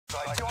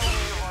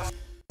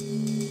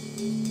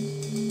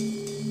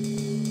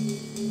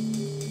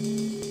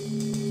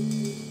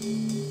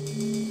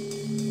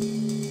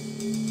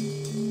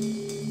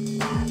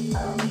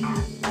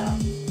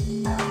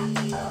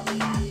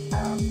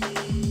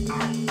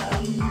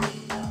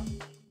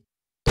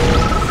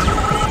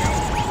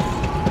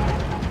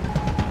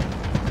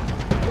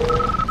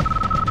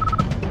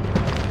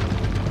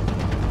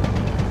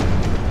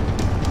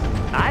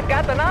I've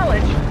got the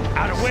knowledge.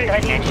 Out of way.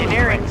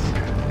 Engineering.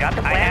 Got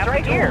the plans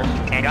right here.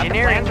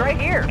 Engineering right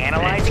here.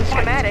 Analyzing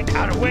schematics.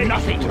 Out of way.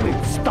 Nothing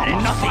will stop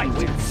us. Nothing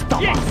will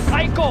stop yes, us.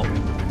 I go.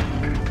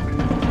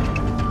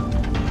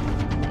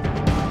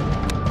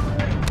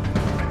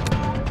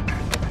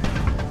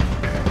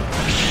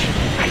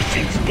 I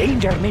sense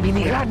danger, maybe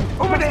near.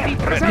 Over there. New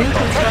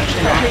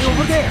construction options.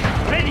 Over there.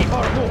 Ready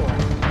for more.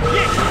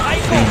 Yes, I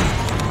go.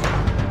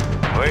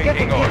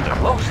 Getting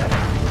closer.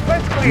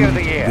 Let's clear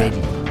the air.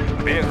 Ready.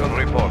 Vehicle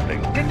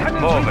reporting. The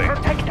tunnels Moving. will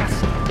protect us.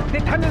 The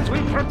tunnels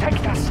will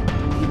protect us.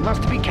 We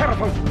must be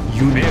careful.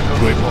 Unit Vehicle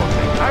ready.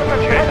 reporting. I'm not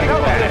Checking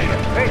out position.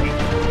 Ready.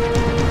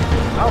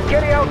 I'll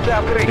carry out the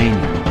operation.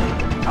 Training.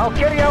 I'll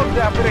carry out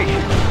the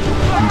operation.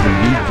 We will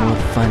need more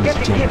funds,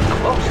 Getting General.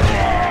 closer.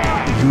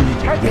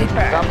 Unit ready.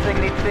 Something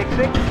needs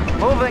fixing.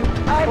 Moving.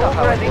 I know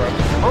how it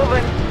works.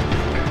 Moving.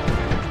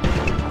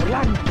 Our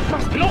land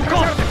must be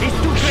preserved. It's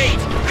too great.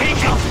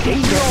 Take out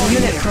danger.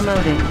 Unit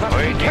promoted. Must be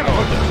Waiting careful.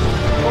 order.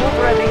 Move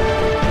ready.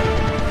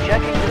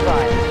 Checking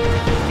design.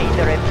 Need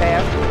the repair.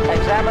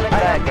 Examining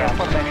diagram.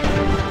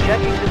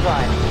 Checking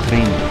design.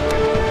 Training.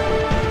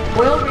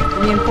 Oil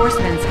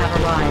reinforcements have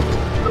arrived.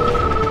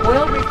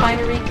 Oil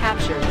refinery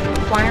captured,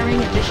 requiring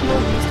additional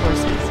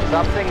resources.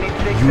 Something needs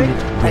fixing.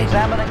 Unit ready.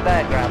 Examining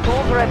diagram.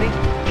 Tools ready.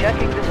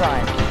 Checking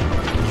design.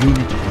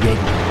 Unit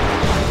ready.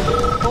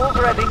 Tools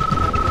ready.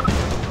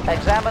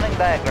 Examining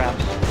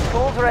diagrams.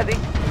 Tools ready.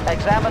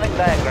 Examining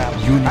diagrams.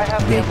 Unit I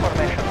have the ready.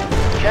 information.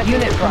 Checking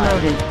Unit design.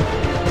 promoted.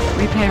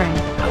 Repairing.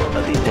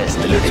 Let's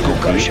go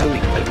car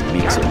shopping.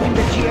 Mix it.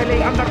 The GLA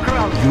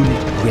underground.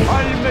 Unit ready.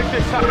 I'll make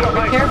the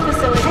sacrifice. Repair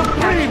facility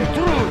Supreme captured.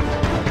 truth.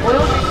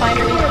 Oil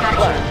refinery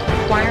captured,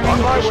 requiring On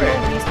my additional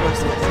way.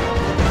 resources.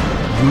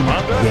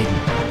 Unit ready.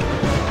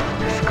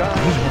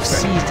 We have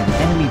seized an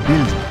enemy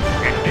building.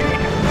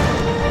 Indeed.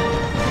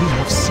 We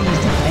have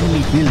seized an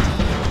enemy building.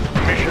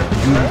 Mission.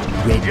 Unit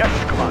ready. Yes,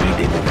 Commander.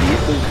 Needed a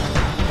vehicle?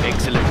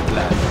 Excellent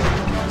plan.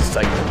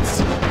 Silence.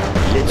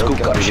 Let's go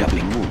car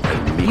shopping.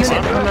 Mix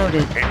Unit it.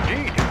 promoted.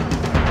 Indeed.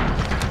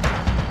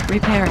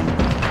 Repairing.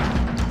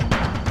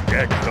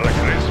 Excellent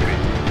crispy.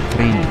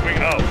 Training. Moving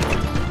out.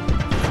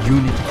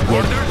 Unit ready.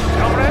 Orders,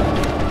 comrade?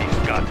 He's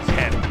got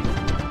 10.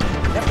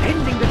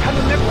 Defending the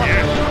tunnel network.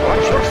 Yes,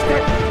 Watch your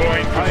step.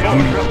 Going to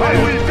Unit soldier. I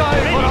ready. will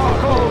die for our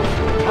cause.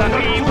 And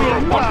we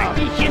will not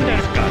be hindered.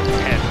 He's got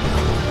 10.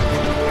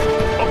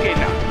 Okay,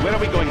 now, where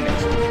are we going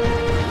next?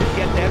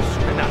 Get there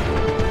soon enough.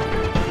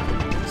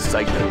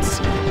 Silence.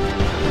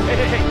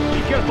 Hey,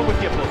 be careful with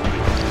your post.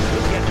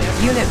 We'll get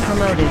there. Unit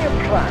promoted. Give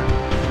me a plan.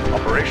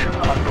 Operation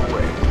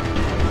underway.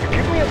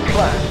 Give me a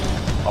plan.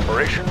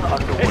 Operation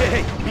underway.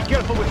 Hey, be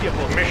careful with your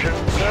post. Mission.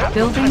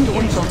 Building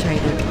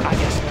infiltrated. Ah,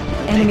 yes.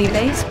 Enemy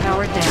base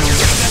powered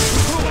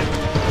down.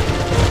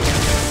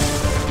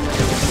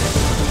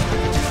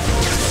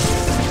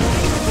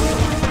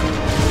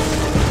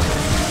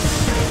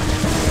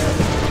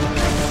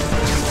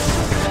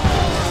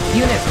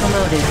 Unit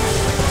promoted.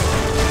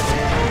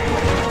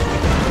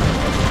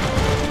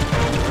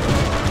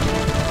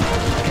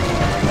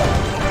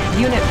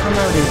 Unit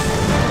promoted.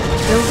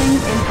 Building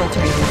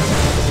infiltrated.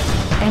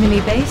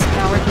 Enemy base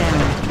powered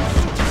down.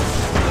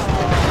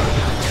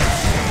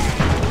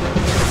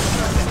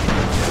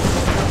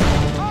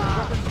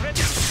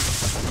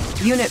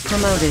 Unit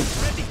promoted.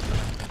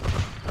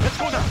 Let's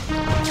go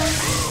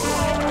now.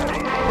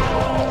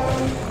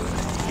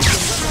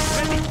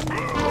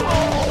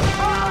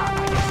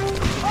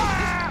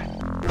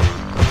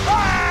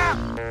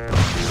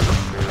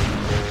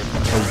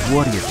 A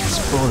warrior is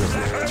fallen.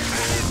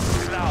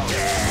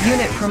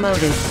 Unit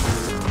promoted.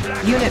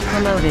 Unit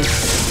promoted.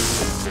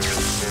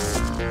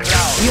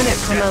 Unit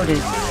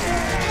promoted.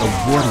 A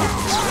warrior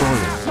is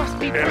fallen.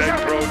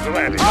 Electrodes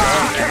landing.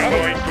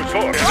 Going to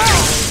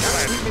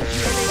source.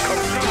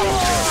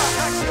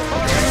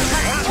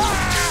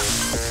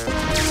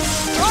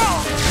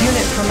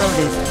 Unit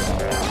promoted.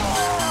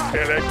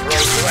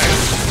 Electrodes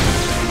landing.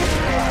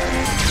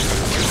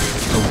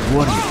 A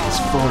warrior is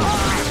fallen.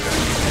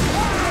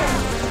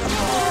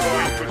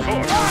 Going to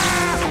source.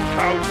 2,000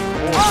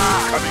 forces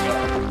coming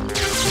up.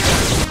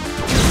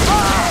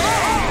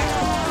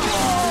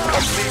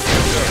 Complete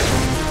reserve.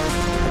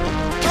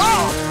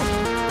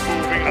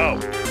 Moving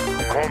out.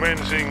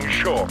 Commencing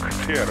shock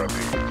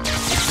therapy.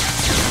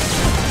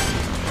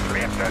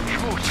 Let the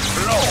juice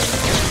flow.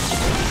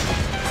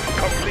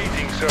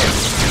 Completing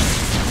service.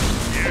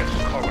 Yes,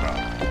 Cobra.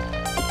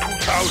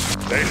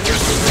 2,000. They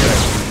live to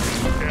rest.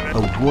 A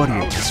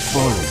warrior is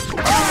fallen.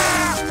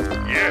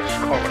 Yes,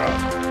 Cobra.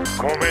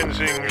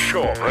 Commencing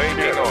shock.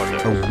 Waiting order.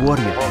 A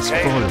warrior is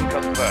Location fallen.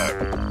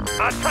 confirmed.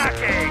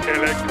 Attacking!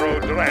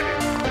 Electrodes ready.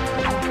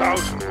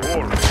 1,000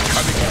 warriors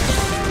coming in.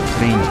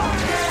 Training.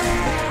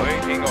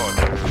 Waiting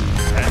order.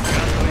 And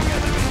gathering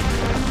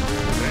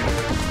enemy.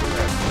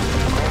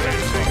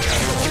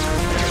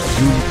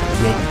 Unit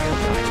ready.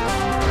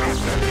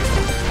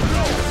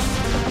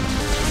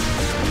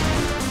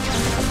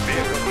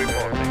 Vehicle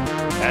reporting.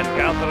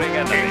 Encountering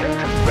enemy.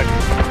 Ready.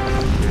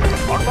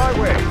 On my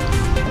way.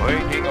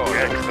 Waiting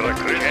order.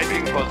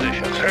 Changing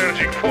position.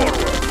 Surging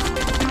forward.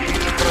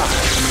 He's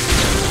flying.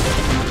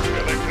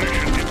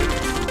 Electrician in the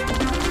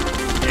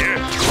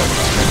Yes,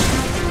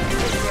 comrade.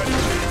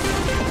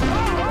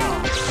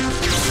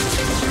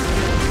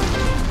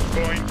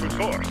 Going to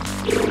source.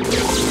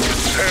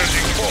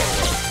 Surging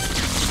forward.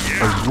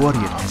 A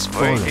warrior has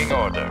fallen. Waiting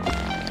order.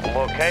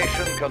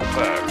 Location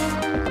confirmed.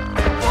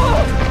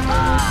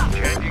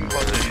 Changing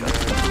position.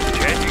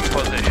 Changing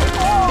position.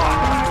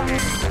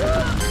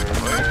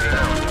 Waiting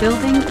order.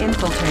 Building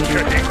infiltrator.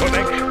 Checking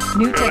connection.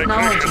 New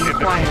technology Electrician in the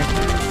acquired.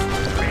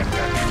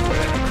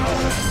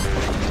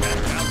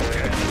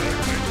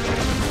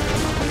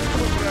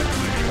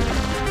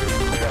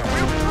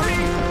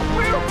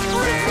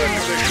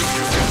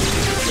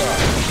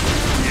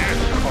 Yes,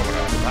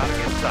 comrade.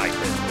 Target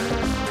sighted.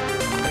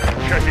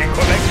 Checking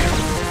connection.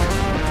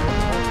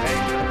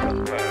 Location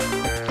confirmed.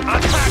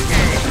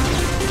 Attacking!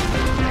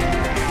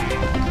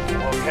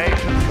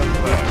 Location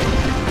confirmed.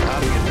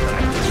 Target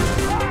sighted.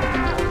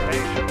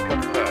 Location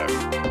confirmed.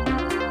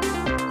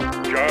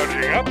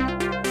 Charging up.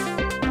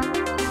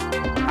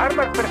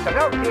 Armored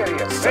personnel carrier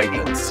ready.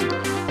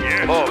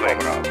 Yes,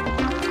 comrade.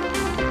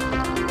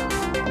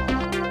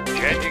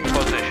 Changing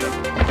position.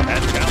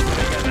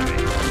 Encountering enemy.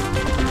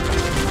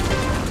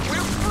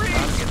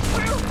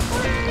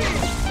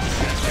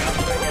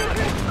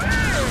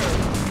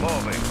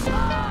 Moving.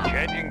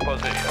 Changing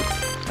position.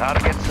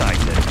 Target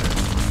sighted.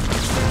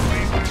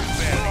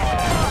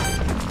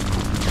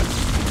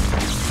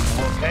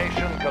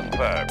 Location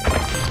confirmed.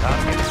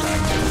 Target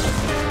sighted.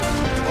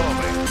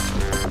 Moving.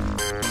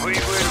 We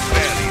will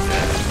bury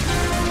them.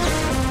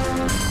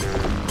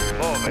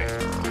 Moving.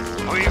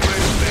 We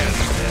will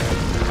bury them.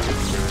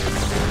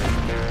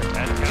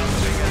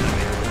 Encountering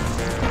enemy.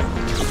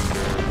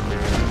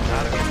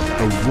 Target A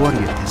sighted.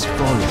 warrior has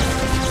fallen.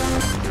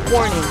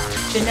 Warning.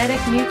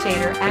 Genetic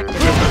mutator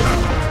activated.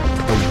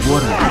 A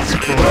warrior has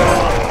fallen.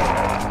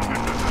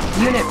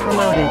 Unit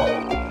promoted.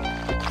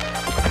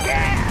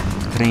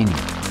 Training.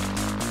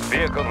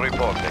 Vehicle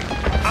reporting.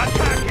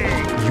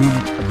 Attacking!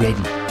 Unit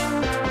ready.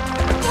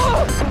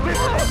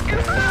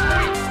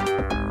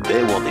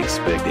 They won't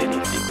expect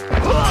anything.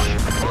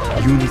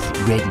 Unit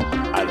ready.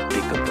 I'll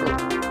take control.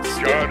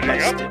 Step Charging by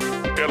up. step.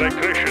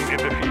 Electrician in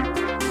the field.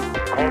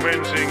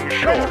 Commencing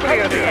short.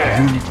 Clear the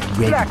air. Unit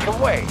ready. Black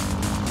away.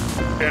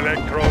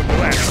 Electrode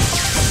blast.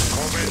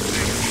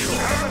 Commencing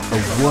short. A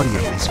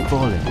warrior has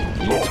fallen.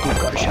 Let's go,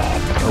 Karsha.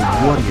 A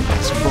warrior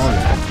has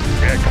fallen.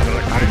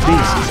 Our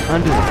base is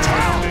under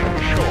attack.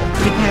 Commencing short.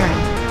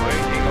 Repairing.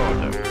 Waiting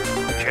order.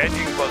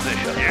 Changing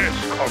position. Yes,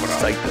 comrade.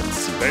 Sight and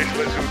see.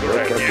 Baseless in the Well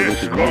red. Yes,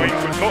 calculated going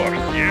move. to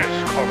source. Yes,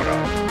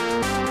 comrade.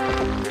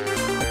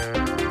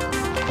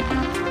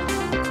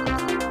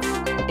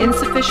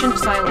 Insufficient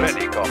silence.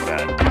 Ready,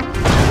 comrade.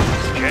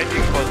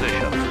 Changing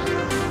position.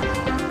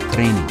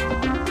 Training.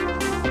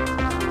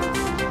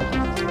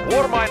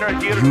 War miner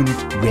here. Unit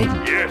ready.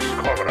 Yes,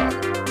 comrade.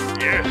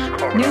 Yes,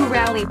 comrade. New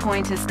rally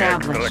point Extra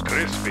established.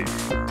 crispy.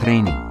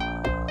 Training.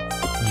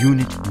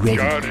 Unit ready.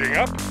 Charging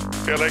up.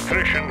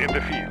 Electrician in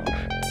the field.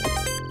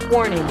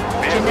 Warning.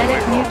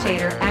 Genetic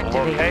mutator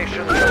activated.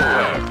 Location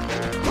confirmed.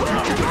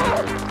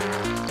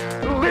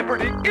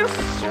 Liberty is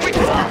sweet.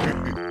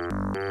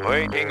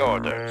 Waiting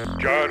orders.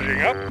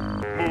 Charging up.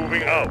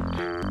 Moving out.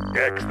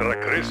 Extra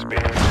crispy.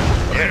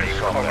 Yes,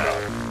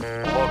 comrade.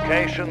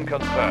 Location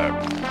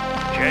confirmed.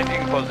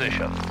 Changing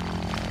position.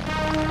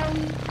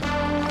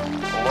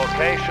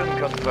 Location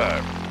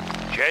confirmed.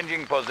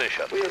 Changing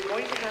position.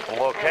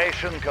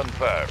 Location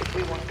confirmed.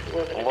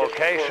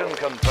 Location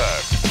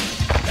confirmed.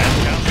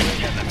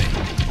 Encountering enemy.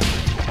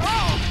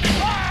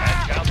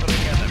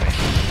 Encountering enemy.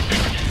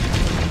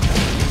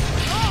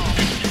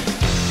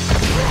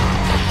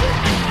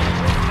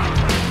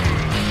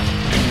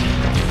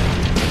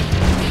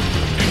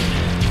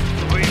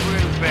 We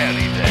will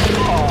bury them.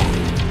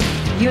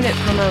 Unit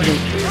promoted.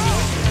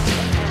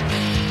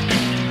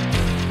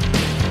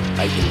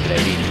 I can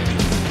drive anything.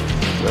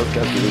 Well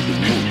calculated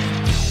move.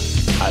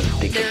 I'll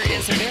take There control.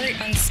 is a very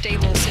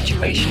unstable I'll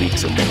situation make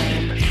some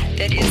momentum.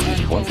 that is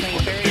Always one unfolding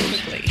for the very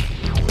first. quickly.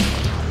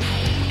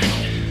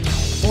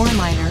 Ore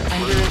miner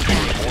under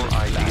attack.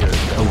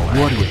 A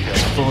warrior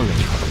has fallen.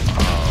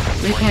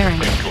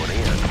 Repairing.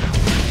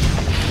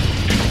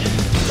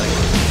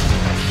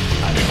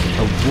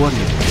 A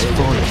warrior has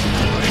fallen.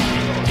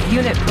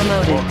 Unit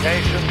promoted.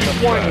 Location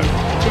Warning.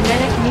 confirmed.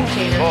 Genetic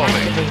mutator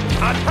activated.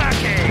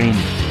 Attacking!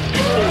 Training.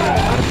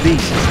 Our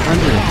base is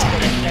under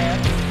attack.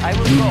 I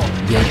will go.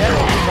 Unit ready.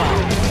 General design.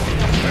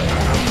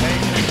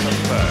 Location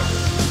confirmed.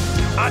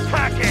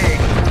 Attacking!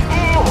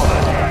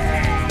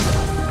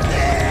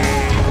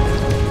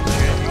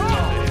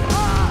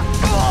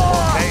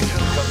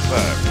 Location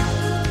confirmed.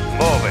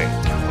 Moving.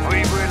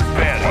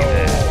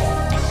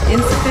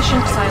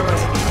 Insufficient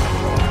silos.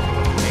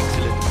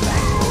 Excellent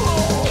plan.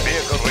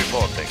 Vehicle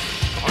reporting.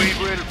 We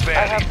will I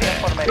bury have the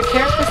them. information.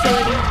 Repair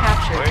facility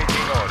captured.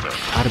 Waiting order.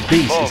 Our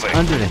base is Moving.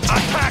 under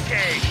attack.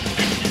 Attacking!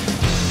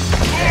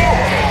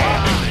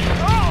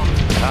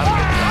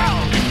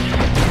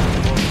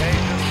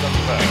 Location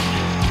confirmed.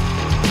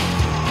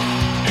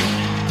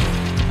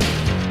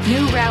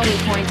 New rally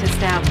point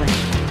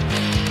established.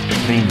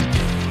 Training.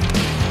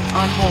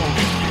 On hold.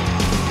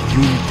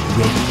 Unit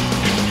ready.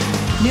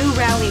 New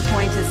rally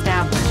point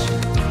established.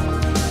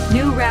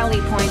 New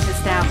rally point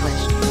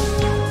established.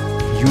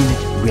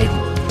 Unit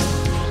ready.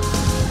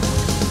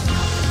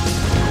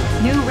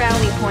 New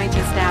rally point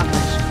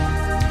established.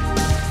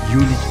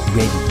 Unit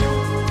ready.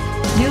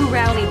 New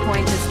rally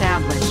point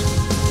established.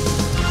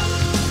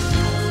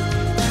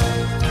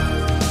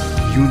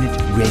 Unit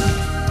ready.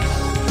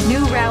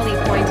 New rally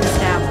point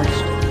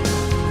established.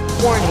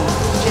 Warning,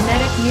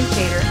 genetic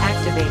mutator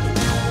activated.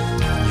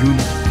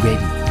 Unit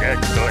ready.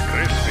 Extra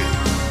crispy.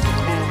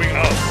 Moving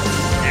out.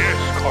 Yes,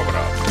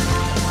 Cobra.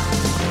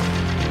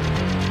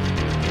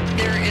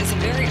 There is a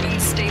very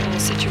unstable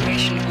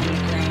situation on the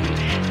ground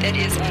that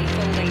is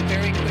unfolding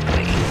very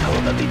quickly. How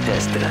about the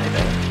test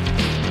driver?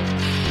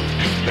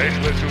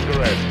 Stainless suit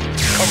ready.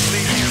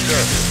 Complete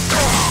service.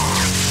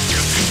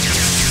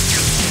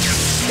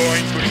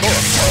 Going to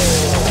shore.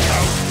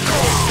 South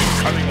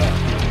coast coming up.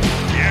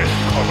 Yes,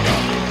 Cobra.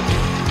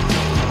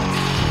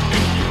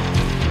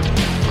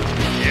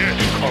 Yes,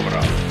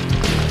 Cobra.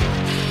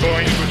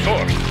 Going to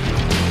source.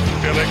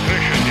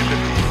 Electrician in the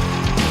field.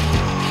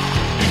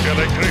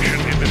 Electrician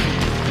in the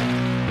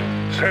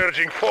field.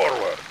 Surging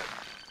forward.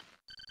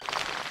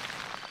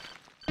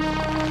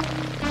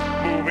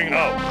 Moving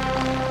out.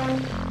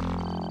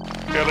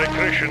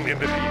 Electrician in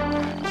the field.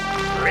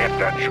 Let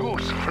the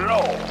juice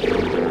flow.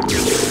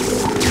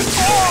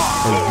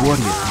 A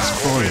warrior has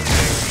fallen.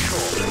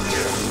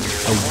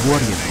 A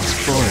warrior has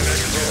fallen.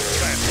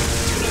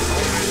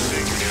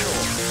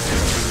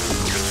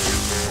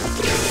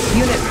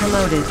 Unit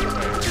promoted.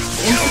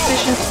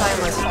 Insufficient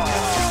silos.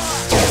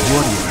 A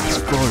warrior has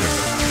fallen.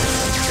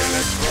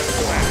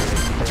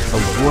 A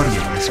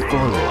warrior has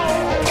fallen.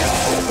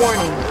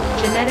 Warning,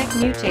 genetic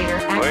mutator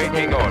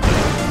Waiting activated. order.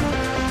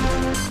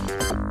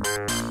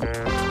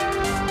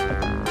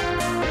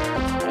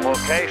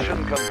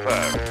 Location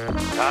confirmed.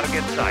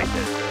 Target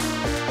sighted.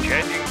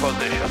 Changing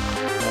position.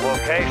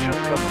 Location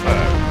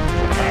confirmed.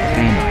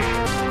 Training.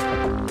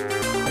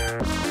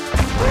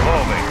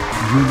 Moving.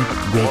 Unit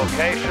ready.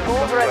 Location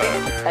Tools ready.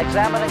 confirmed.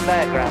 Examining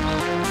diagrams.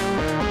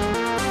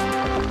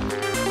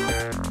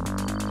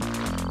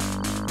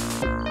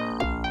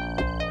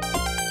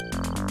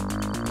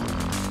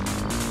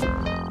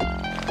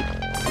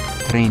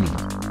 Training.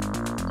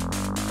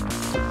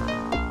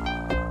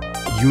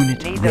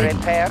 Unit Need the ready.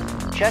 repair.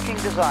 Checking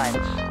designs.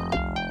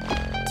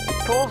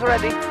 Tools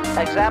ready.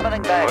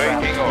 Examining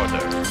diagrams. Waiting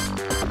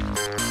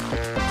order.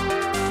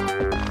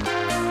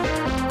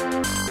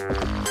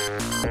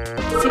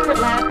 Secret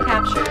lab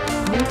captured.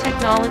 New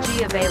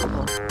technology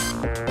available.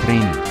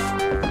 Training.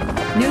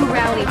 New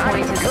rally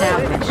point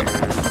established.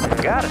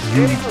 Got a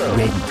steady Unit flow.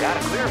 ready. Got a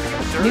clear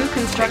view, sir. New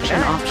construction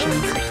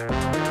options.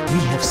 We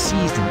have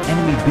seized an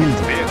enemy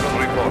building. Vehicle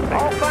reporting.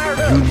 All fired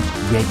up. Unit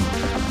ready.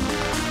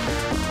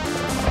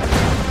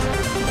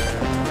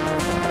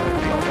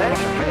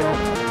 Tanks are filled.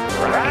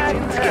 Right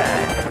in the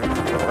sky.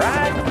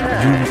 Right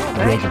now. Unit Tanks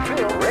ready. are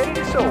filled. Ready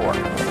to soar.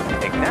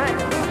 Ignite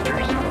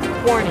boosters.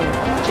 Warning,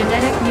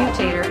 genetic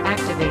mutator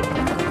activated.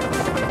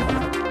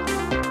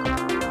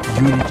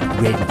 Unit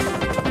ready.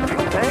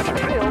 Fuel tanks are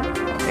filled.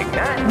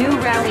 Ignite. New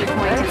rally Fuel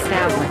point tanks are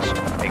established.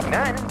 filled.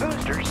 Igniting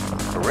boosters.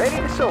 Ready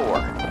to soar.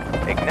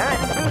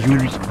 Igniting boosters.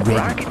 Unit ready.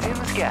 Rockets in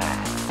the sky.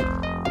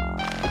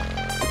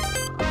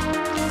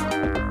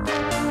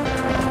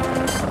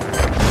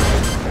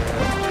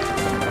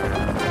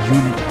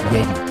 Unit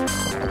ready.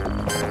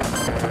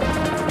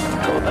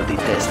 How about the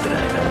test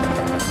driver?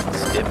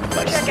 Step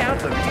by Check step. out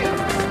the view.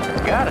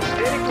 Got a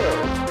steady flow.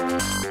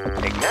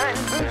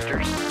 Igniting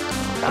boosters.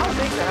 I'll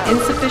take the house.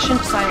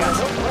 Insufficient silos.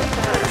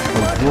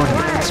 A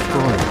warrior has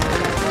fallen.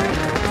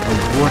 A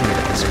warrior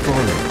has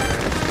fallen.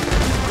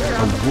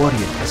 A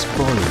warrior has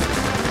fallen.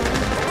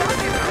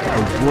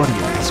 A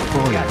warrior has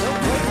fallen.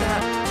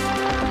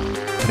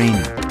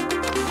 Training.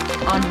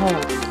 On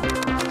hold.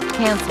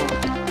 Cancelled.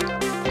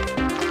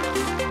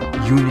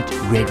 Unit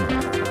ready.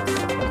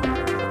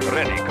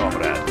 Ready,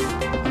 comrade.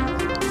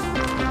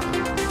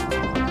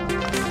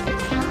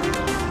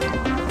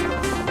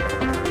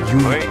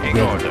 Unit Waiting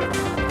ready. order.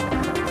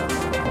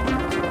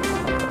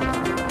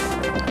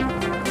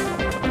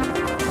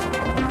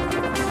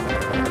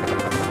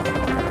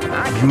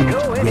 I can Unit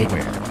go ready.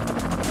 anywhere.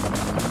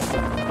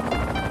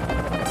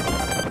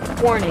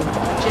 Warning,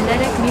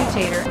 genetic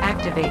mutator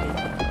activated.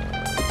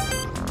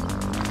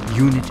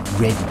 Unit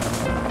ready.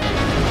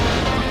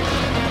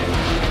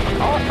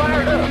 All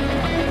fired up.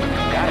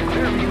 Got a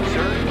clear view,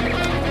 sir.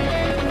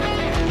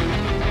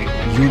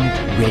 Unit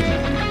ready.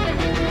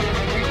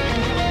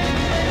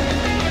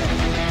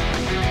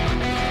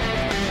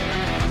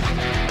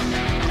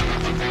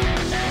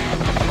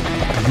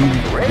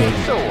 Unit Ready ready.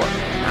 to soar.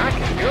 I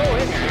can go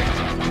anywhere.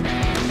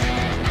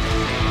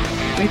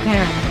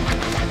 Repairing.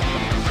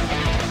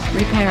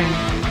 Repairing.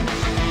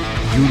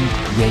 Unit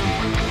ready.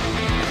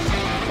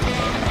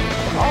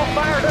 All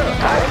fired up.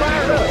 All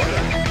fired up.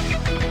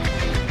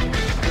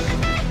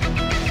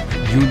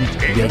 Unit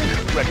ready.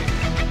 Engines ready.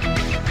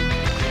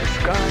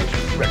 Disguise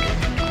ready.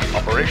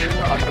 Operation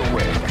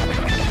underway.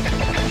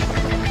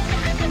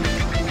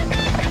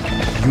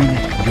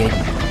 Unit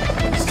ready.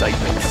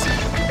 Sightless.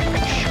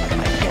 Shh,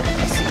 I can't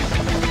be seen.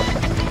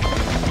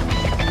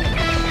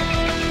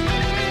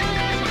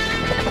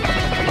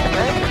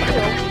 Stand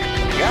still.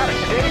 Gotta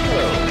stay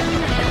low.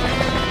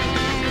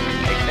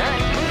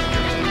 Ignite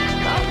booster.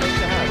 I'll take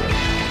the high road.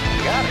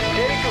 Gotta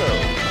stay low.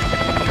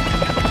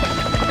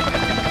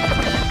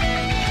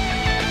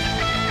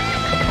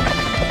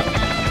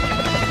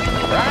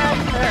 Right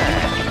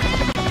time.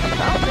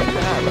 I'll take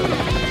the high road.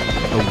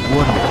 A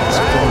warrior has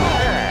fallen.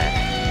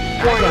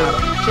 Warning.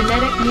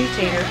 Genetic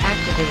mutator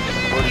activated.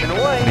 Pushing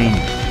away.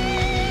 Training.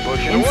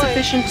 Pushing away.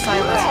 Insufficient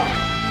silencing.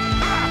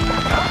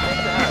 I'll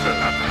take the high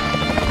road.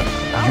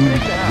 I'll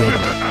Unit take the high ready.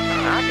 road.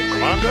 I can see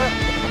Commander.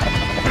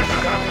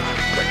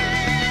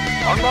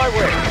 On my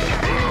way.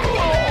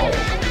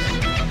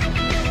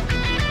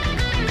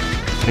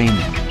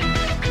 Training.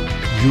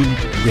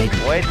 Unit ready.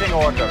 Waiting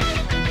orders.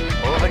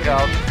 Moving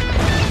out.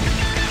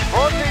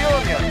 For the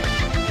Union.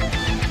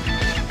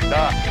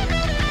 Da.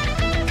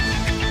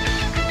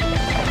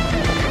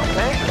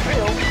 Thank you,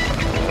 Phil.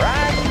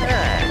 Right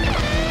time.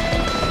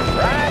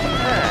 Right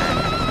time.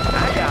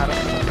 I got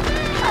him.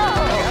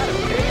 Gotta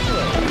stay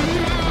low.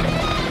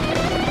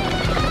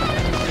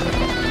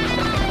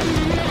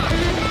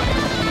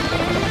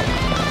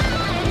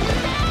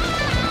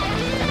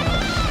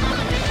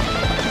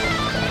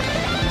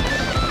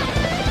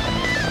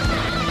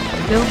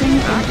 Building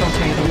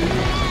infiltrated.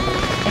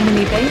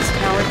 Enemy base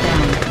powered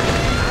down.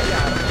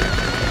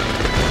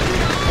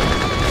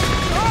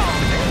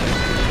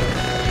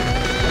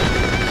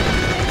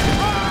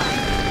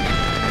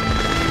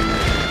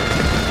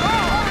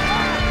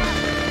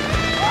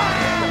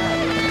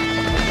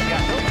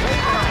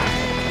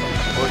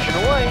 Pushing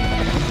away.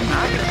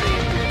 I can see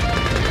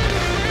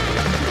it.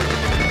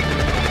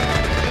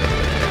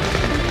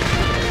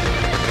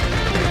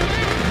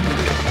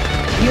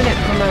 Unit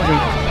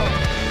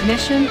promoted.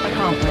 Mission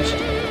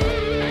accomplished.